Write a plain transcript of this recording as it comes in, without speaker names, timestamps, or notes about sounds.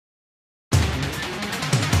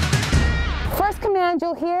command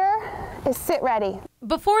you'll hear is sit ready.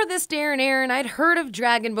 Before this Darin Erin, I'd heard of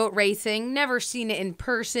dragon boat racing, never seen it in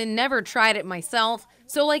person, never tried it myself.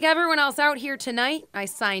 So like everyone else out here tonight, I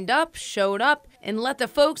signed up, showed up, and let the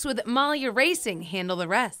folks with Malia Racing handle the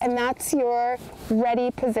rest. And that's your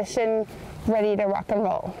ready position, ready to rock and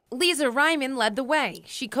roll. Lisa Ryman led the way.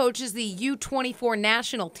 She coaches the U24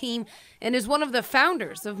 national team and is one of the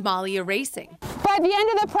founders of Malia Racing. By the end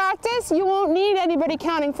of the practice, you won't need anybody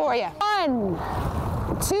counting for you. 1,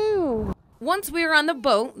 2. Once we were on the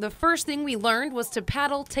boat, the first thing we learned was to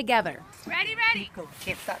paddle together. Ready, ready. Go.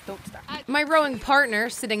 Can't stop, don't stop. My rowing partner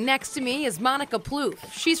sitting next to me is Monica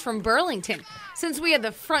Plouffe. She's from Burlington. Since we had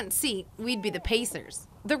the front seat, we'd be the pacers.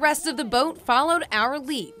 The rest of the boat followed our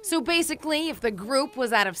lead. So basically, if the group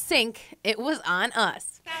was out of sync, it was on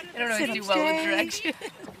us. I don't always do well with directions.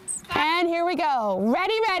 And here we go.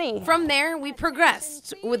 Ready, ready. From there, we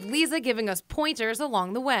progressed, with Lisa giving us pointers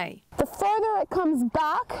along the way. The further it comes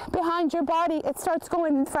back behind your body, it starts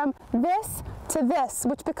going from this to this,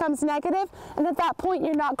 which becomes negative. And at that point,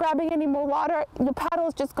 you're not grabbing any more water. Your paddle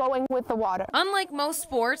is just going with the water. Unlike most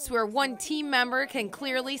sports where one team member can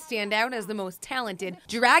clearly stand out as the most talented,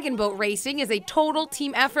 dragon boat racing is a total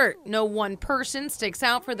team effort. No one person sticks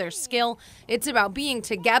out for their skill. It's about being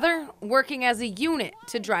together, working as a unit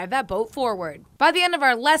to drive that boat forward. By the end of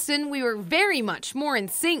our lesson, we were very much more in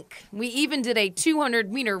sync. We even did a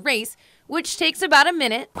 200-meter race, which takes about a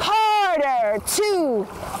minute. Harder, 2,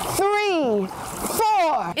 3,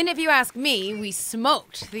 4. And if you ask me, we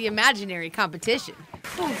smoked the imaginary competition.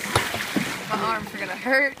 My arms are gonna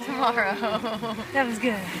hurt tomorrow. That was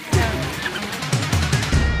good.